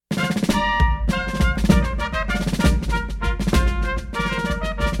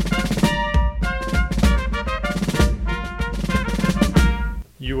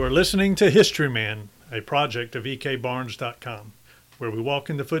listening to Historyman, a project of ekbarnes.com, where we walk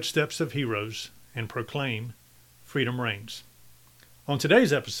in the footsteps of heroes and proclaim freedom reigns. On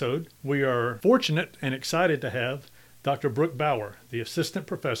today's episode, we are fortunate and excited to have Dr. Brooke Bauer, the assistant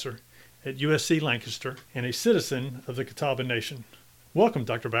professor at USC Lancaster and a citizen of the Catawba Nation. Welcome,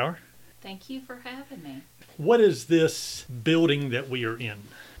 Dr. Bauer. Thank you for having me. What is this building that we are in?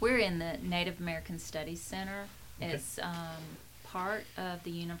 We're in the Native American Studies Center. Okay. It's part of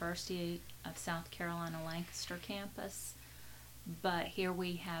the University of South Carolina Lancaster campus, but here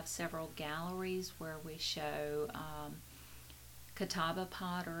we have several galleries where we show Catawba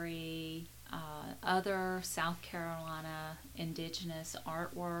pottery, other South Carolina indigenous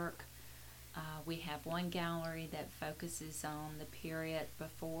artwork. We have one gallery that focuses on the period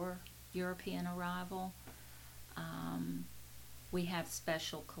before European arrival. We have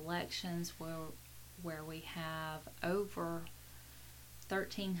special collections where we have over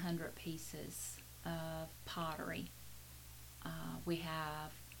 1,300 pieces of pottery. We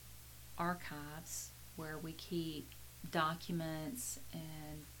have archives where we keep documents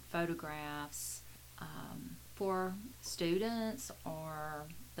and photographs for students or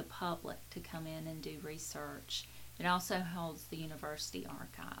the public to come in and do research. It also holds the university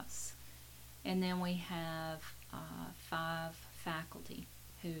archives. And then we have 5 faculty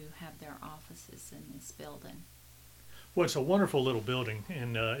who have their offices in this building. Well, it's a wonderful little building,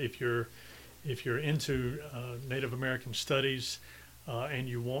 and if you're into Native American studies and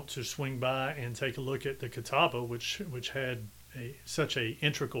you want to swing by and take a look at the Catawba, which had such a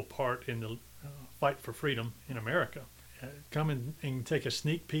integral part in the fight for freedom in America, come and take a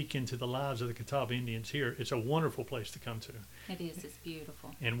sneak peek into the lives of the Catawba Indians here. It's a wonderful place to come to. It is. It's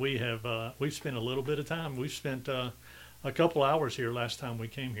beautiful. And we've spent a little bit of time. We've spent a couple hours here last time we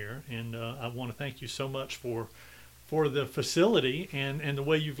came here, and I want to thank you so much for the facility and the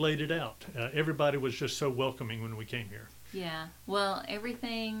way you've laid it out. Everybody was just so welcoming when we came here. Yeah. Well,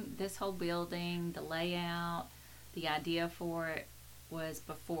 everything, this whole building, the layout, the idea for it was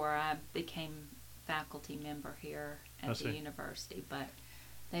before I became faculty member here at the university, but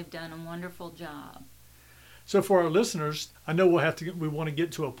they've done a wonderful job. So for our listeners, I know we want to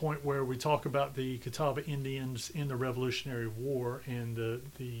get to a point where we talk about the Catawba Indians in the Revolutionary War and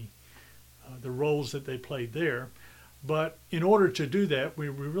the roles that they played there. But in order to do that, we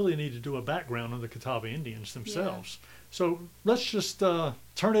really need to do a background on the Catawba Indians themselves. Yeah. So let's just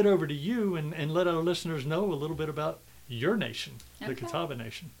turn it over to you and let our listeners know a little bit about your nation, the Catawba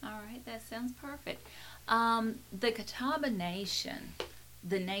Nation. All right, that sounds perfect. The Catawba Nation,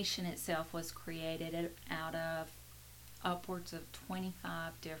 the nation itself was created out of upwards of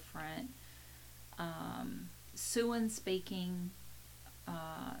 25 different Siouan-speaking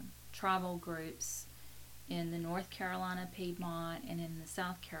tribal groups in the North Carolina Piedmont and in the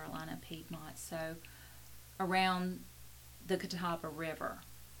South Carolina Piedmont, so around the Catawba River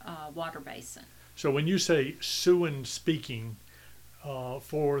water basin. So when you say Siouan-speaking,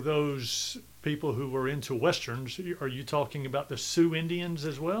 for those people who were into Westerns, are you talking about the Sioux Indians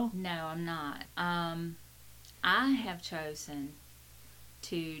as well? No, I'm not. I have chosen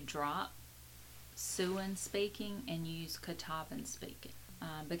to drop Siouan-speaking and use Catawban-speaking.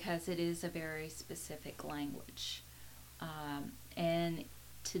 Because it is a very specific language. And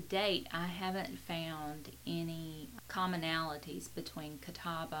to date, I haven't found any commonalities between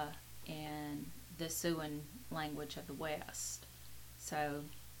Catawba and the Siouan language of the West. So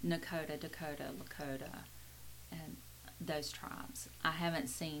Nakota, Dakota, Lakota, and those tribes. I haven't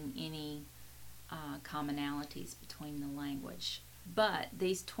seen any commonalities between the language. But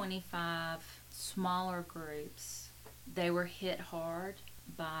these 25 smaller groups, they were hit hard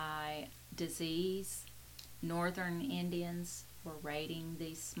by disease. Northern Indians were raiding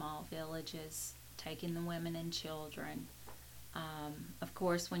these small villages, taking the women and children. Of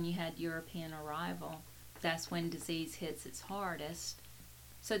course, when you had European arrival, that's when disease hits its hardest.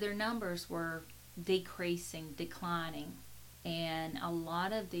 So their numbers were declining, and a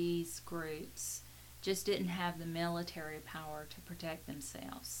lot of these groups just didn't have the military power to protect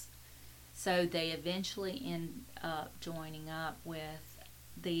themselves. So they eventually end up joining up with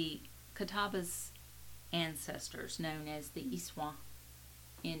the Catawba's ancestors, known as the Iswa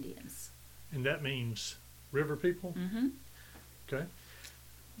Indians. And that means river people? Mm-hmm. Okay.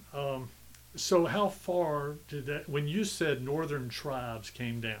 So how far did that, when you said northern tribes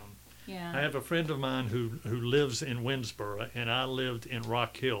came down, Yeah. I have a friend of mine who lives in Winnsboro, and I lived in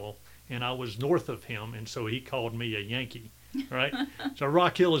Rock Hill, and I was north of him, and so he called me a Yankee, right? So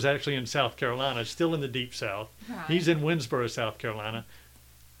Rock Hill is actually in South Carolina, still in the deep south. Right. He's in Winnsboro, South Carolina.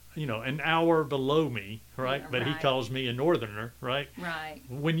 an hour below me, right? Yeah, But he right. calls me a northerner, right? Right.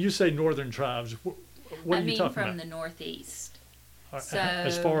 When you say northern tribes, what I are you mean talking from about? the northeast. As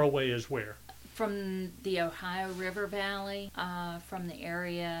So far away as where? from the Ohio River Valley, from the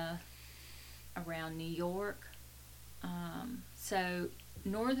area around New York. So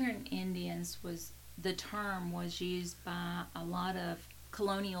Northern Indians the term was used by a lot of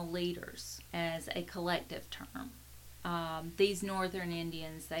colonial leaders as a collective term. These Northern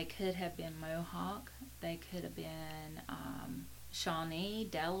Indians, they could have been Mohawk, they could have been Shawnee,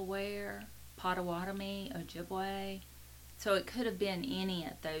 Delaware, Potawatomi, Ojibwe. So it could have been any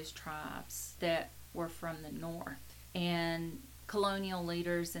of those tribes that were from the north. And colonial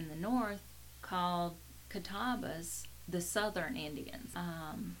leaders in the north called Catawbas the Southern Indians.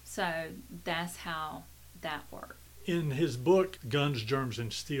 So that's how that worked. In his book, Guns, Germs,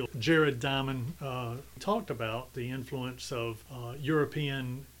 and Steel, Jared Diamond talked about the influence of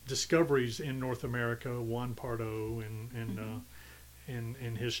European discoveries in North America, Juan Pardo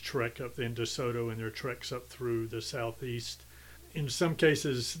and his trek up in DeSoto and their treks up through the southeast. In some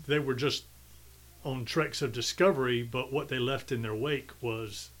cases, they were just on treks of discovery, but what they left in their wake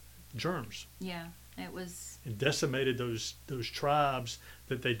was germs. Yeah, it was. It decimated those tribes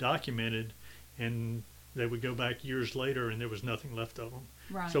that they documented, and they would go back years later and there was nothing left of them.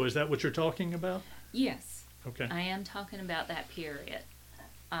 Right. So is that what you're talking about? Yes. Okay. I am talking about that period.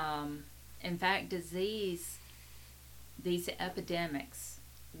 In fact, these epidemics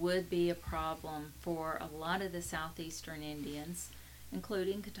would be a problem for a lot of the southeastern Indians,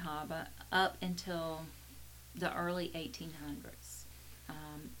 including Catawba, up until the early 1800s.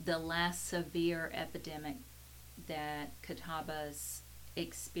 The last severe epidemic that Catawbas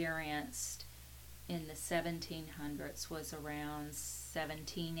experienced in the 1700s was around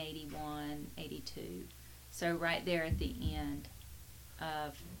 1781-82. So right there at the end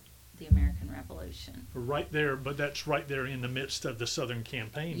of the American Revolution. Right there, but that's right there in the midst of the Southern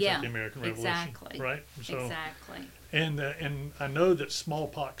campaigns of the American Revolution. Exactly. Right? So, exactly. And I know that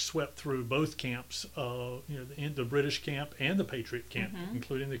smallpox swept through both camps, the British camp and the Patriot camp,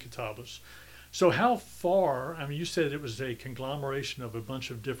 including the Catawbas. So how far, you said it was a conglomeration of a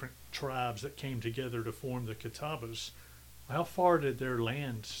bunch of different tribes that came together to form the Catawbas. How far did their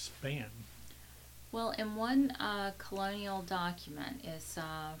land span? Well, in one colonial document is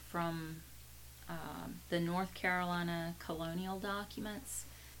from the North Carolina colonial documents.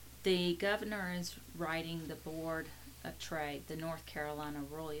 The governor is writing the Board of Trade, the North Carolina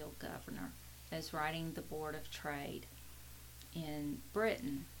royal governor is writing the Board of Trade in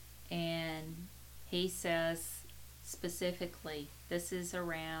Britain. And he says specifically, this is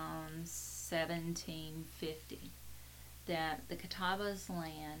around 1750, that the Catawba's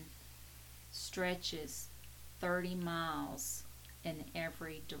land stretches 30 miles in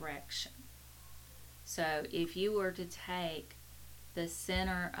every direction. So if you were to take the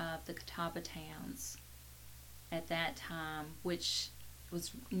center of the Catawba towns at that time, which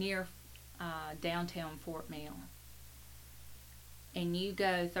was near downtown Fort Mill, and you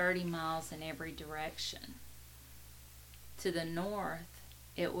go 30 miles in every direction, to the north,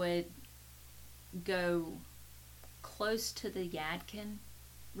 it would go close to the Yadkin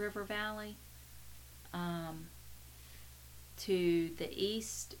River Valley. To the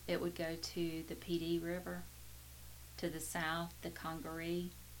east, it would go to the PD River. To the south, the Congaree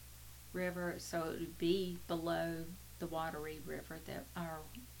River. So it would be below the Wateree River that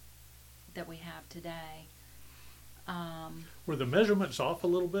we have today. Were the measurements off a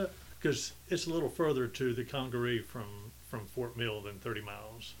little bit? Because it's a little further to the Congaree from Fort Mill than 30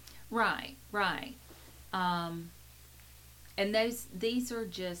 miles. Right. And these are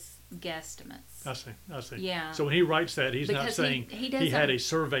just guesstimates. I see. Yeah. So when he writes that, he's not Because saying he had a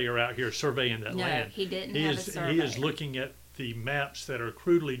surveyor out here surveying that land. No, he didn't have a surveyor. He is looking at the maps that are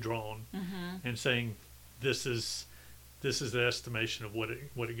crudely drawn and saying, this is the estimation of what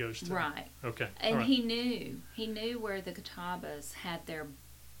it goes to. Right. Okay. And right. he knew where the Catawbas had their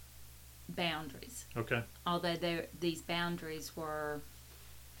boundaries. Okay. Although these boundaries were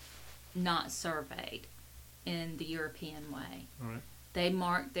not surveyed in the European way. All right. They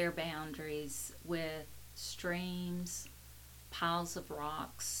marked their boundaries with streams, piles of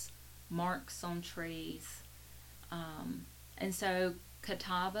rocks, marks on trees. And so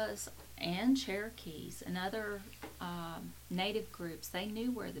Catawbas and Cherokees and other native groups, they knew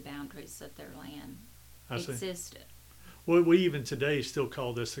where the boundaries of their land existed. Well, we even today still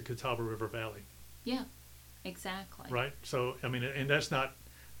call this the Catawba River Valley. Yeah, exactly. Right? So, and that's not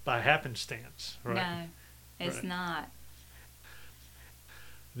by happenstance, right? No, it's right. not.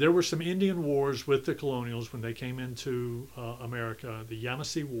 there were some Indian wars with the colonials when they came into America. The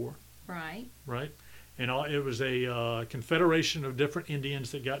Yamasee War, Right. right? And it was a confederation of different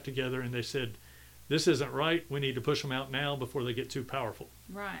Indians that got together, and they said, "This isn't right. We need to push them out now before they get too powerful."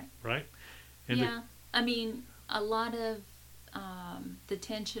 Right. Right? And Yeah. I mean, a lot of the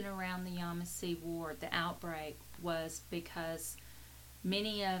tension around the Yamasee War, the outbreak, was because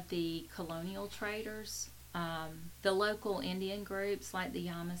many of the colonial traders, the local Indian groups like the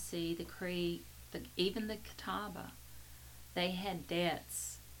Yamasee, the Creek, even the Catawba, they had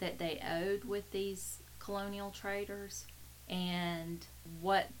debts that they owed with these colonial traders, and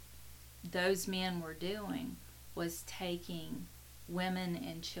what those men were doing was taking women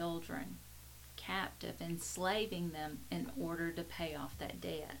and children captive, enslaving them in order to pay off that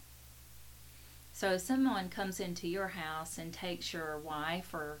debt. So if someone comes into your house and takes your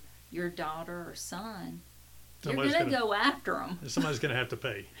wife or your daughter or son, you're going to go after them. Somebody's going to have to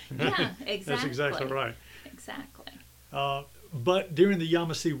pay. Yeah, exactly. That's exactly right. Exactly. But during the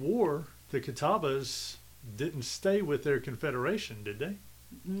Yamasee War, the Catawbas didn't stay with their confederation, did they?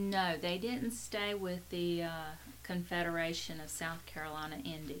 No, they didn't stay with the Confederation of South Carolina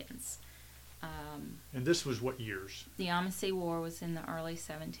Indians. And this was what years? The Yamasee War was in the early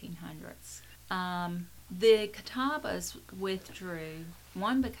 1700s. The Catawbas withdrew,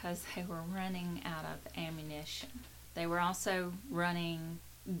 one, because they were running out of ammunition. They were also running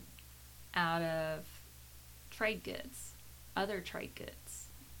out of trade goods, other trade goods.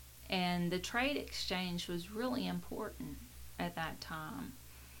 And the trade exchange was really important at that time.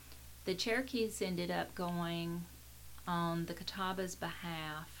 The Cherokees ended up going on the Catawbas'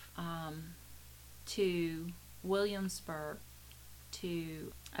 behalf to Williamsburg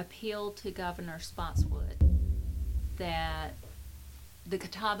to appeal to Governor Spotswood that the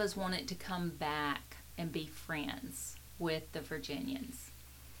Catawbas wanted to come back and be friends with the Virginians.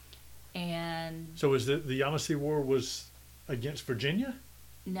 And so was the Yamasee War was against Virginia?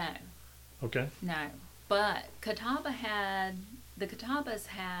 no, Okay. no. But the Catawbas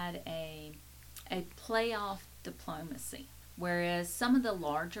had a playoff diplomacy, whereas some of the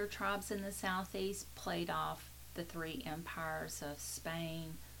larger tribes in the southeast played off the three empires of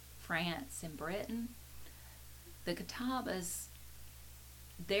Spain, France, and Britain. The Catawbas,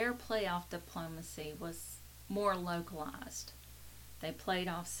 their playoff diplomacy was more localized. They played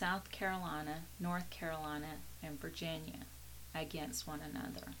off South Carolina, North Carolina, and Virginia against one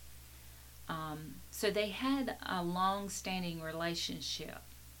another. So they had a long-standing relationship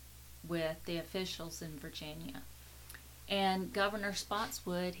with the officials in Virginia. And Governor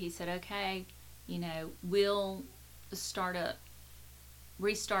Spotswood, he said, okay, we'll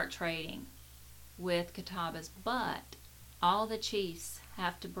restart trading with Catawbas, but all the chiefs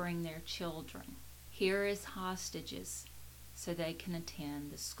have to bring their children here as hostages so they can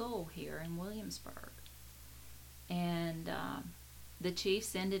attend the school here in Williamsburg. And the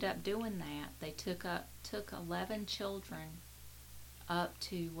chiefs ended up doing that. They took 11 children up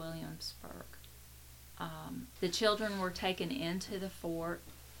to Williamsburg. The children were taken into the fort,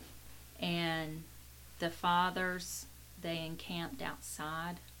 and the fathers, they encamped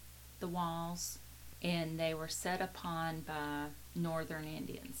outside the walls, and they were set upon by northern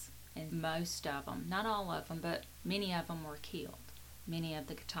Indians. And most of them, not all of them, but many of them were killed. Many of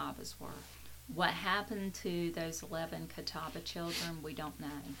the Catawbas were. What happened to those 11 Catawba children, we don't know.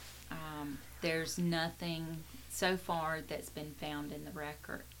 There's nothing so far that's been found in the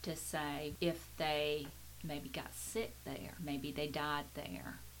record to say if they maybe got sick there, maybe they died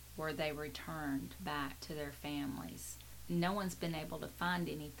there, or they returned back to their families. No one's been able to find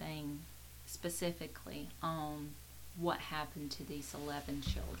anything specifically on what happened to these 11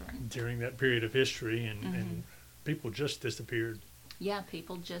 children during that period of history, and people just disappeared. Yeah,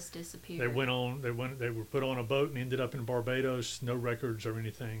 people just disappeared. They were put on a boat and ended up in Barbados, no records or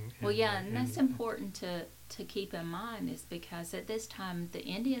anything. Well, yeah, and that's important to keep in mind, is because at this time the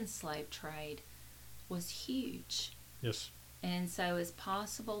Indian slave trade was huge. Yes. And so it's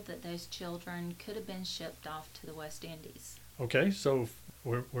possible that those children could have been shipped off to the West Indies. Okay, so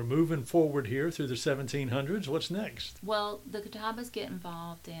we're moving forward here through the 1700s. What's next? Well, the Catawbas get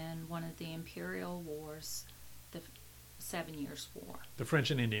involved in one of the imperial wars, the 7 Years' War. The French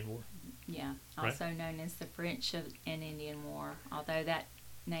and Indian War. Yeah, also known as the French and Indian War, although that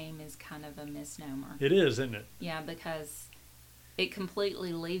name is kind of a misnomer. It is, isn't it? Yeah, because it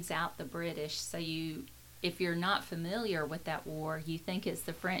completely leaves out the British, so if you're not familiar with that war, you think it's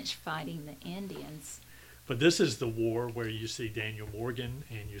the French fighting the Indians. But this is the war where you see Daniel Morgan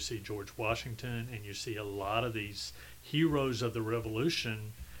and you see George Washington and you see a lot of these heroes of the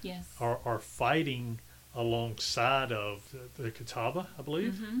Revolution Yes. are fighting alongside of the Catawba, I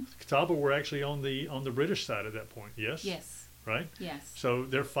believe. Mm-hmm. The Catawba were actually on the British side at that point. Yes. Yes. Right. Yes. So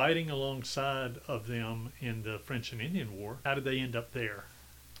they're fighting alongside of them in the French and Indian War. How did they end up there?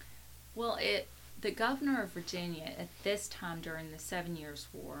 Well, the governor of Virginia at this time during the 7 Years'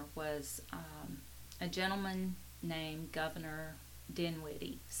 War was a gentleman named Governor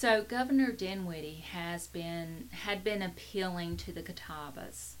Dinwiddie. So Governor Dinwiddie had been appealing to the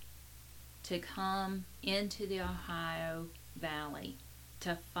Catawbas to come into the Ohio Valley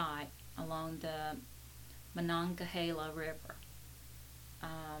to fight along the Monongahela River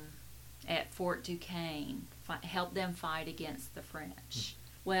at Fort Duquesne, help them fight against the French.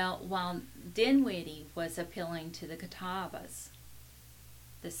 Well, while Dinwiddie was appealing to the Catawbas,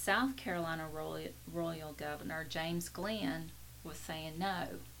 the South Carolina Royal Governor, James Glenn, was saying,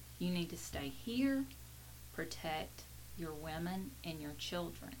 no, you need to stay here, protect your women and your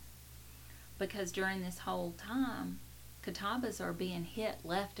children. Because during this whole time, Catawbas are being hit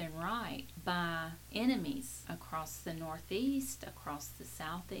left and right by enemies across the northeast, across the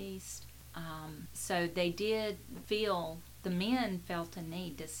southeast. So the men felt a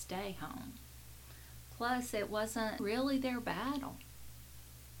need to stay home. Plus, it wasn't really their battle.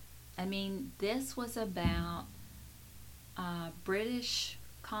 I mean, this was about British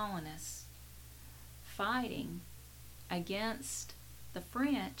colonists fighting against the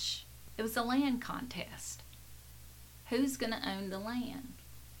French. It was a land contest. Who's going to own the land?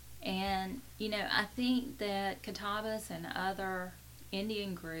 And, I think that Catawbas and other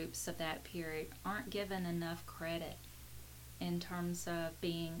Indian groups of that period aren't given enough credit in terms of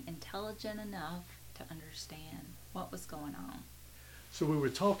being intelligent enough to understand what was going on. So we were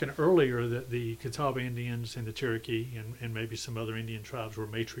talking earlier that the Catawba Indians and the Cherokee and maybe some other Indian tribes were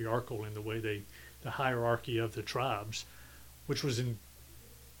matriarchal in the way the hierarchy of the tribes, which was in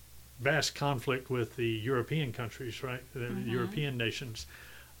vast conflict with the European countries, right? The European nations.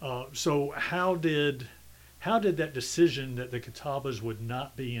 So how did that decision that the Catawbas would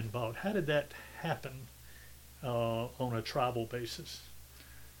not be involved, how did that happen on a tribal basis?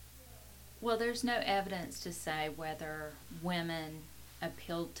 Well, there's no evidence to say whether women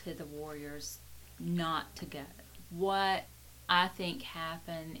appealed to the warriors not to go. What I think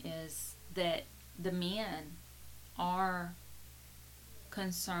happened is that the men are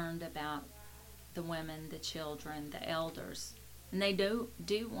concerned about the women, the children, the elders, and they do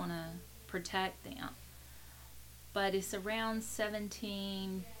want to protect them. But it's around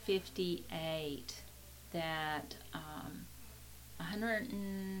 1758 that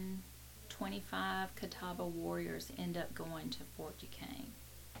 125 Catawba warriors end up going to Fort Duquesne.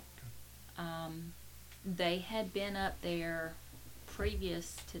 They had been up there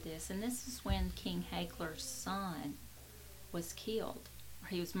previous to this, and this is when King Hakeler's son was killed.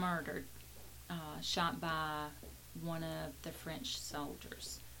 He was murdered, shot by one of the French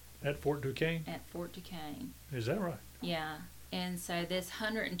soldiers. At Fort Duquesne? At Fort Duquesne. Is that right? Yeah. And so this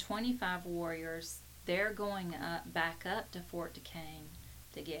 125 warriors, they're going back up to Fort Duquesne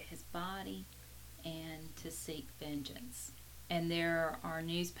to get his body and to seek vengeance. And there are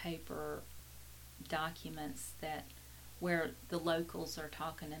newspaper documents where the locals are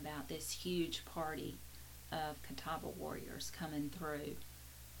talking about this huge party of Catawba warriors coming through.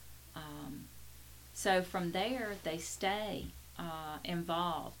 So from there, they stay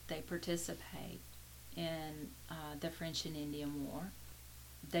involved. They participate in the French and Indian War.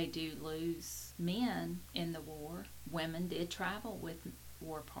 They do lose men in the war. Women did travel with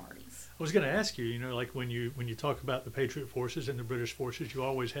war parties. I was going to ask you, like when you talk about the Patriot forces and the British forces, you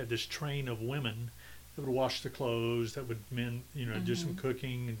always had this train of women that would wash the clothes, that would do some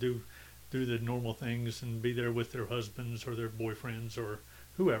cooking and do the normal things and be there with their husbands or their boyfriends or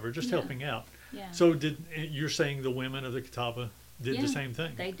whoever, just helping out. Yeah. So you're saying the women of the Catawba did the same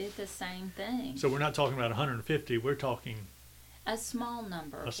thing? They did the same thing. So we're not talking about 150, we're talking a small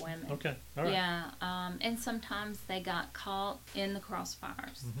number of women. Okay, all right. Yeah, and sometimes they got caught in the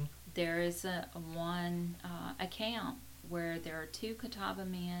crossfires. Mm-hmm. There is one account where there are 2 Catawba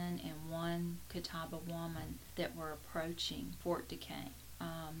men and 1 Catawba woman that were approaching Fort Duquesne.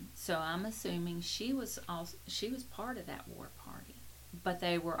 So I'm assuming she was part of that war party, but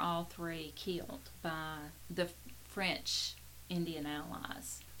they were all 3 killed by the French Indian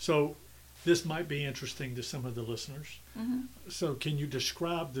allies. So this might be interesting to some of the listeners. Mm-hmm. So can you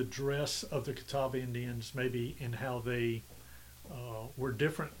describe the dress of the Catawba Indians, maybe in how they were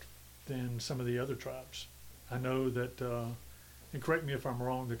different than some of the other tribes? I know that, and correct me if I'm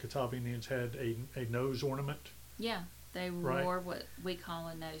wrong, the Catawba Indians had a nose ornament. Yeah, they wore what we call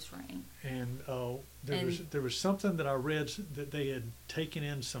a nose ring. And there was something that I read that they had taken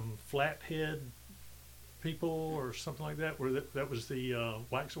in some flathead people or something like that. Where that was the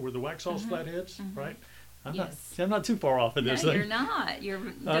were the Waxhaws Flatheads, right? I'm not too far off of this thing. You're not. You're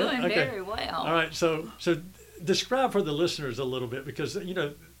doing very well. All right, so describe for the listeners a little bit, because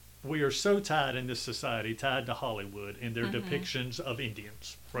we are so tied in this society, tied to Hollywood and their depictions of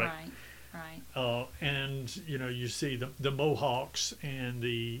Indians, right? Right. And you see the Mohawks and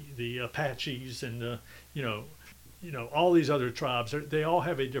the Apaches and the all these other tribes. They all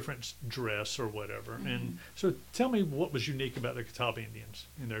have a different dress or whatever. And so, tell me what was unique about the Catawba Indians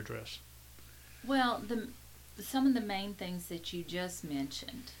in their dress. Well, some of the main things that you just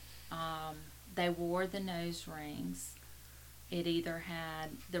mentioned, they wore the nose rings.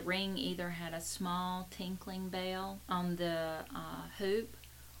 The ring either had a small tinkling bell on the hoop,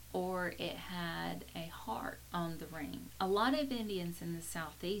 or it had a heart on the ring. A lot of Indians in the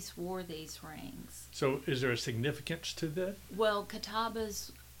Southeast wore these rings. So is there a significance to that? Well,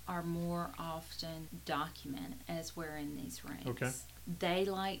 Catawbas are more often documented as wearing these rings. Okay. They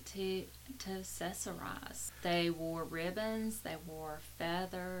like to accessorize. They wore ribbons, they wore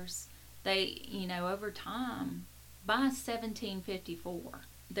feathers. They, over time, by 1754,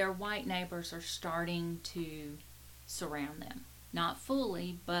 their white neighbors are starting to surround them. Not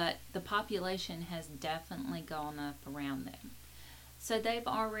fully, but the population has definitely gone up around them. So they've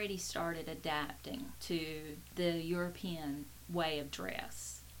already started adapting to the European way of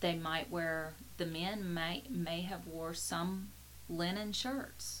dress. They might the men may have wore some linen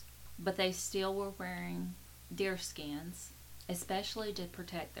shirts, but they still were wearing deer skins, especially to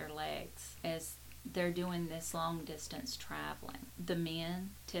protect their legs as they're doing this long distance traveling. The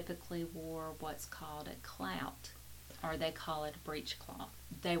men typically wore what's called a clout, or they call it a breechcloth.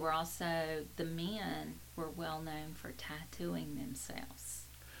 The men were well known for tattooing themselves.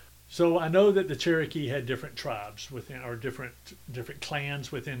 So I know that the Cherokee had different tribes within, or different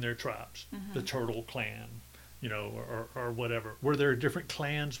clans within their tribes. The Turtle Clan, or whatever. Were there different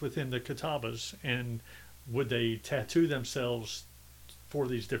clans within the Catawbas, and would they tattoo themselves for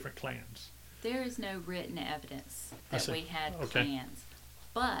these different clans? There is no written evidence that we had clans,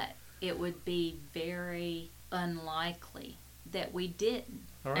 but it would be very unlikely that we didn't.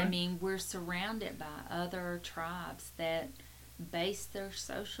 All right. I mean, we're surrounded by other tribes that base their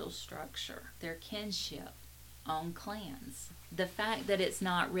social structure, their kinship, on clans. The fact that it's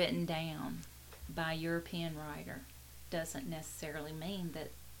not written down by a European writer doesn't necessarily mean that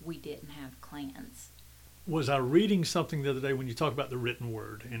we didn't have clans. Was I reading something the other day when you talk about the written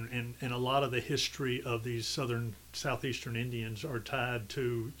word, and a lot of the history of these southeastern Indians are tied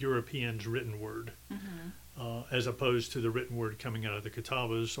to Europeans' written word, as opposed to the written word coming out of the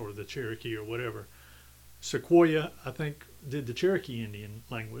Catawbas or the Cherokee or whatever. Sequoia, I think, did the Cherokee Indian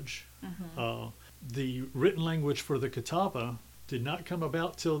language. The written language for the Catawba did not come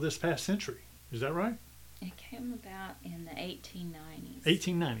about till this past century. Is that right? It came about in the 1890s.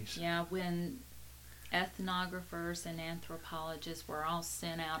 1890s. Yeah, when ethnographers and anthropologists were all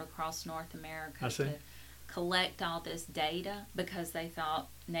sent out across North America to collect all this data because they thought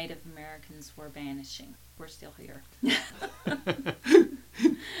Native Americans were vanishing. We're still here.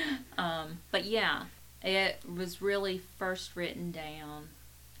 But yeah, it was really first written down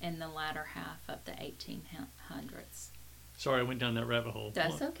in the latter half of the 1800s. Sorry, I went down that rabbit hole.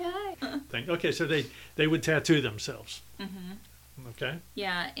 That's okay. Okay, so they would tattoo themselves. Okay.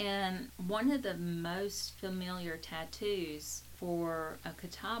 Yeah, and one of the most familiar tattoos for a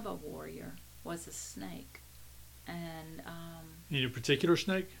Catawba warrior was a snake. And any particular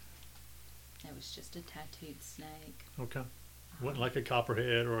snake? It was just a tattooed snake. Okay. Wasn't like a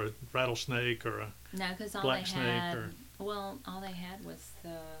copperhead or a rattlesnake or a black snake? All they had was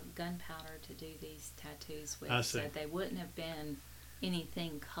the gunpowder to do these tattoos with. I see. So they wouldn't have been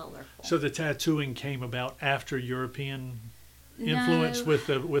anything colorful. So the tattooing came about after European influence with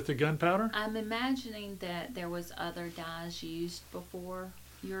the gunpowder? I'm imagining that there was other dyes used before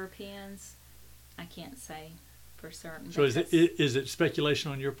Europeans. I can't say for certain. So is it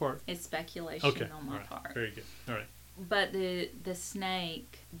speculation on your part? It's speculation on my part. Very good. All right. But the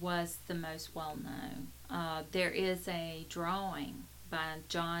snake was the most well known. There is a drawing by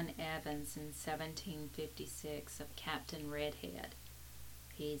John Evans in 1756 of Captain Redhead.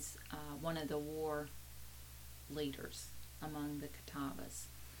 He's one of the war leaders among the Catawbas.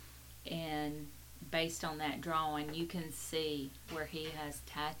 And based on that drawing, you can see where he has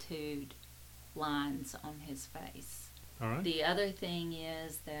tattooed lines on his face. All right. The other thing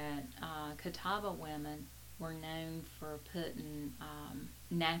is that Catawba women were known for putting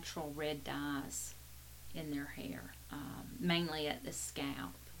natural red dyes in their hair, mainly at the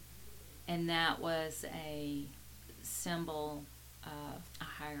scalp. And that was a symbol of a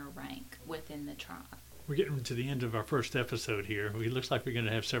higher rank within the tribe. we're getting to the end of our first episode here. It looks like we're going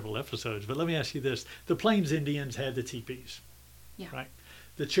to have several episodes, but let me ask you this. The Plains Indians had the teepees, Yeah. right?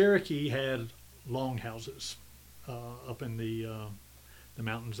 The Cherokee had longhouses up in the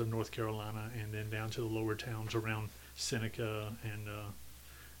mountains of North Carolina and then down to the lower towns around Seneca and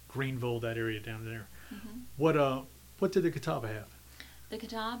Greenville, that area down there. Mm-hmm. What did the Catawba have? The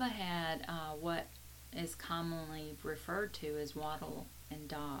Catawba had what is commonly referred to as wattle and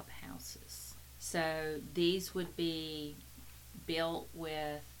daub houses. So these would be built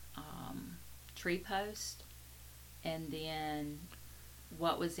with tree posts, and then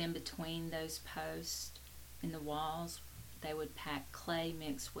what was in between those posts in the walls, they would pack clay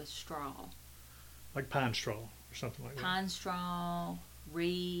mixed with straw. Like pine straw or something like that? Pine straw,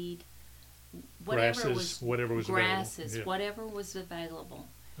 reed, whatever grasses, whatever was grasses, available. Yeah. whatever was available.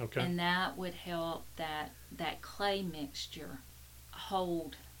 Okay. And that would help that clay mixture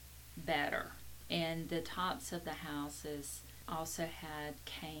hold better. And the tops of the houses also had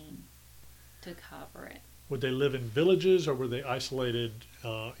cane to cover it. Would they live in villages or were they isolated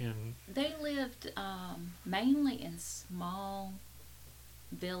in? They lived mainly in small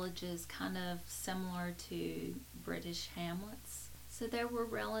villages, kind of similar to British hamlets. So they were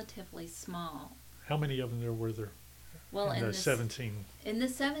relatively small. How many of them were there? Well, in the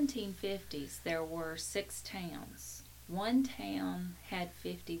 1750s, there were 6 towns. One town had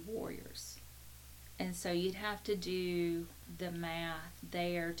 50 warriors. And so you'd have to do the math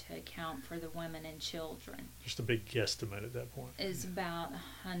there to account for the women and children. Just a big guesstimate at that point. It's about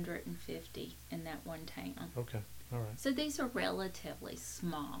 150 in that one town. Okay, all right. So these are relatively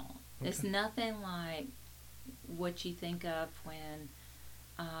small. Okay. It's nothing like what you think of when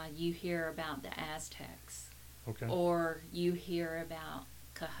you hear about the Aztecs. Okay. Or you hear about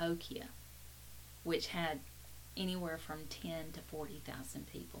Cahokia, which had anywhere from 10 to 40,000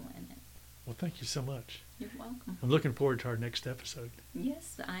 people in it. Well, thank you so much. You're welcome. I'm looking forward to our next episode.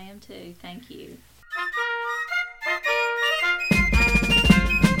 Yes, I am too. Thank you.